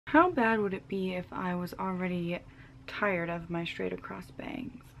How bad would it be if I was already tired of my straight across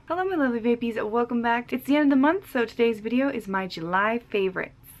bangs? Hello my lovely vapies, welcome back. It's the end of the month, so today's video is my July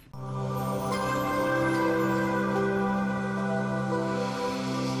favorites.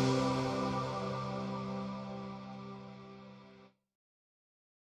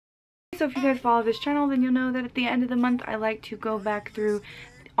 So if you guys follow this channel, then you'll know that at the end of the month I like to go back through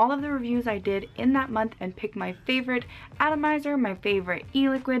all of the reviews I did in that month and pick my favorite atomizer, my favorite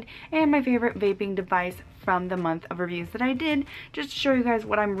e-liquid, and my favorite vaping device from the month of reviews that I did, just to show you guys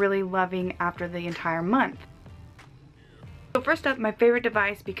what I'm really loving after the entire month. So first up, my favorite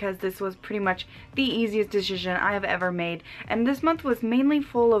device, because this was pretty much the easiest decision I have ever made, and this month was mainly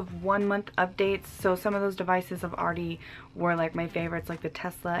full of 1 month updates, so some of those devices have already were like my favorites, like the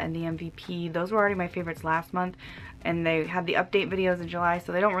Tesla and the MVP. Those were already my favorites last month, and they had the update videos in July,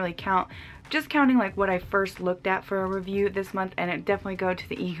 so they don't really count. Just counting like what I first looked at for a review this month, and it definitely go to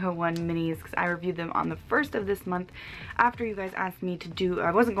the Ego 1 minis because I reviewed them on the 1st of this month after you guys asked me to do.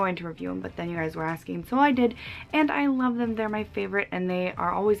 I wasn't going to review them, but then you guys were asking, so I did, and I love them. They're my favorite, and they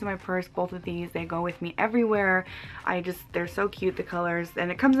are always in my purse. Both of these, they go with me everywhere. They're so cute, the colors,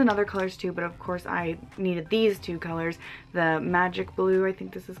 and it comes in other colors too, but of course I needed these two colors, the Magic Blue, I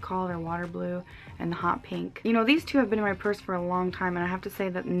think this is called, or Water Blue, and the Hot Pink. You know, these two have been in my purse for a long time, and I have to say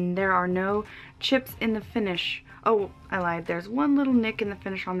that there are no chips in the finish. Oh, I lied. There's one little nick in the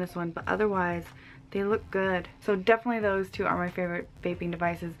finish on this one, but otherwise they look good. So definitely those two are my favorite vaping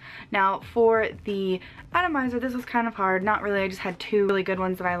devices. Now for the atomizer, this was kind of hard. Not really, I just had two really good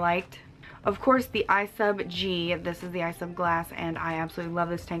ones that I liked. Of course, the iSub G, this is the iSub Glass, and I absolutely love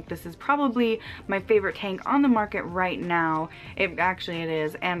this tank. This is probably my favorite tank on the market right now. It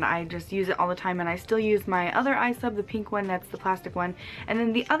is, and I just use it all the time, and I still use my other iSub, the pink one, that's the plastic one. And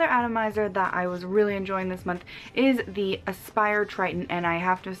then the other atomizer that I was really enjoying this month is the Aspire Triton, and I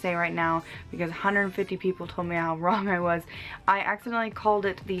have to say right now, because 150 people told me how wrong I was, I accidentally called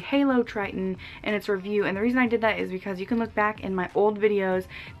it the Halo Triton in its review, and the reason I did that is because you can look back in my old videos.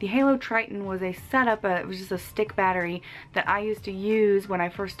 The Halo Triton was a setup, it was just a stick battery that I used to use when I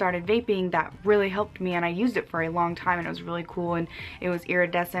first started vaping that really helped me, and I used it for a long time, and it was really cool, and it was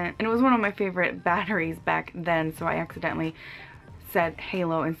iridescent, and it was one of my favorite batteries back then, so I accidentally said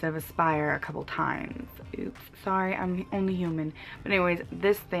Halo instead of Aspire a couple times. Oops, sorry, I'm only human. But anyways,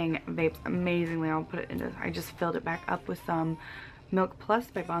 this thing vapes amazingly. I'll put it into, I just filled it back up with some Milk Plus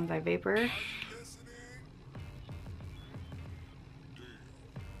by Bonsai Vapor.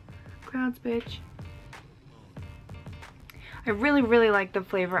 Crowds, bitch. I really like the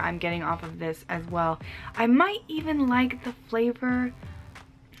flavor I'm getting off of this as well. I might even like the flavor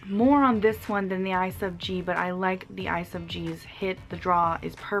more on this one than the iSub G, but I like the iSub G's hit. The draw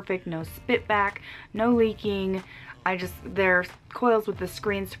is perfect, no spit back, no leaking. Their coils with the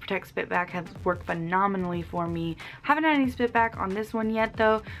screens to protect spit back have worked phenomenally for me. Haven't had any spit back on this one yet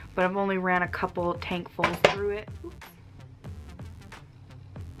though, but I've only ran a couple tankfuls through it. Oops.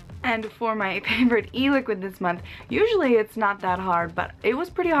 And for my favorite e-liquid this month, usually it's not that hard, but it was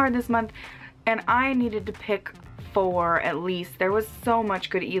pretty hard this month, and I needed to pick 4 at least. There was so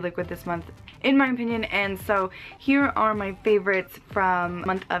much good e-liquid this month, in my opinion, and so here are my favorites from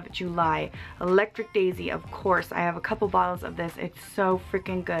month of July. Electric Daisy, of course. I have a couple bottles of this. It's so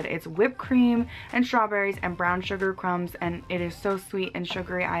freaking good. It's whipped cream and strawberries and brown sugar crumbs, and it is so sweet and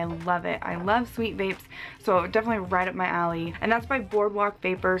sugary. I love it. I love sweet vapes, so definitely right up my alley. And that's by Boardwalk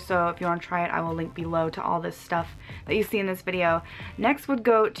Vapor, so if you want to try it, I will link below to all this stuff that you see in this video. Next would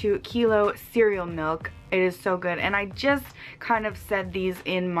go to Kilo Cereal Milk. It is so good, and I just kind of said these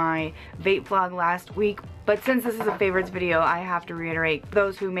in my vape vlog last week, but since this is a favorites video, I have to reiterate.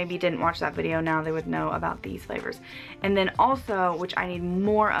 Those who maybe didn't watch that video, now they would know about these flavors. And then also, which I need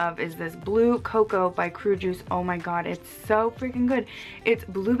more of, is this Blue Cocoa by Crew Juice. Oh my god, it's so freaking good. It's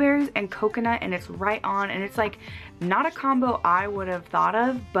blueberries and coconut, and it's right on, and it's like not a combo I would have thought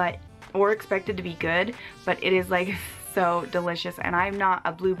of, or expected to be good, but it is like so delicious, and I'm not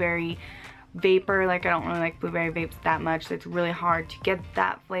a blueberry vapor, like I don't really like blueberry vapes that much, so it's really hard to get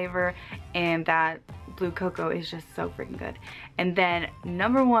that flavor, and that Blue Cocoa is just so freaking good. And then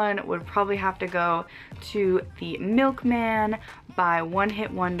number 1 would probably have to go to the Milkman by One Hit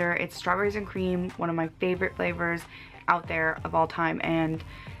Wonder. It's strawberries and cream, one of my favorite flavors out there of all time, and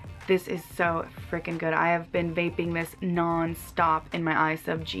this is so freaking good. I have been vaping this non-stop in my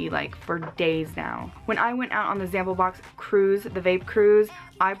iSub G like for days now. When I went out on the Zample Box cruise, the vape cruise,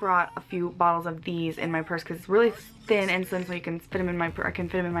 I brought a few bottles of these in my purse because it's really thin and slim, so you can fit them in my I can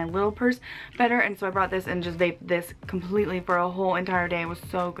fit them in my little purse better. And so I brought this and just vaped this completely for a whole entire day. It was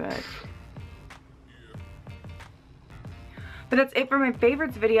so good. But that's it for my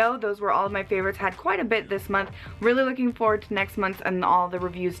favorites video. Those were all of my favorites. Had quite a bit this month. Really looking forward to next month and all the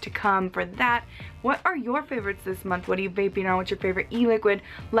reviews to come for that. What are your favorites this month? What are you vaping on? What's your favorite e-liquid?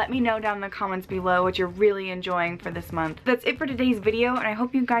 Let me know down in the comments below what you're really enjoying for this month. That's it for today's video, and I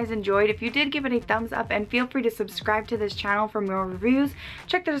hope you guys enjoyed. If you did, give it a thumbs up and feel free to subscribe to this channel for more reviews.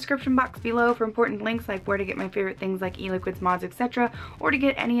 Check the description box below for important links like where to get my favorite things like e-liquids, mods, etc., or to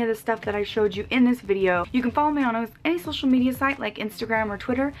get any of the stuff that I showed you in this video. You can follow me on any social media site like Instagram or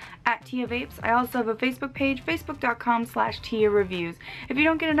Twitter at TiaVapes. I also have a Facebook page, facebook.com/TiaReviews. If you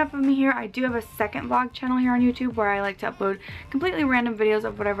don't get enough of me here, I do have a second vlog channel here on YouTube where I like to upload completely random videos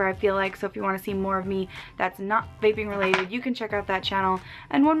of whatever I feel like. So if you want to see more of me that's not vaping related, you can check out that channel.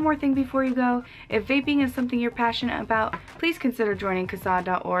 And one more thing before you go, if vaping is something you're passionate about, please consider joining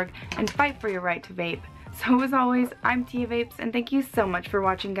CASAD.org and fight for your right to vape. So as always, I'm TiaVapes, and thank you so much for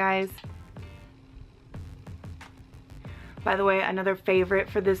watching, guys. By the way, another favorite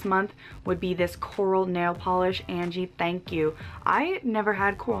for this month would be this coral nail polish. Angie, thank you. I never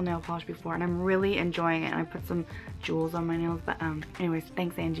had coral nail polish before, and I'm really enjoying it. And I put some jewels on my nails, but anyways,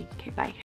 thanks, Angie. Okay, bye.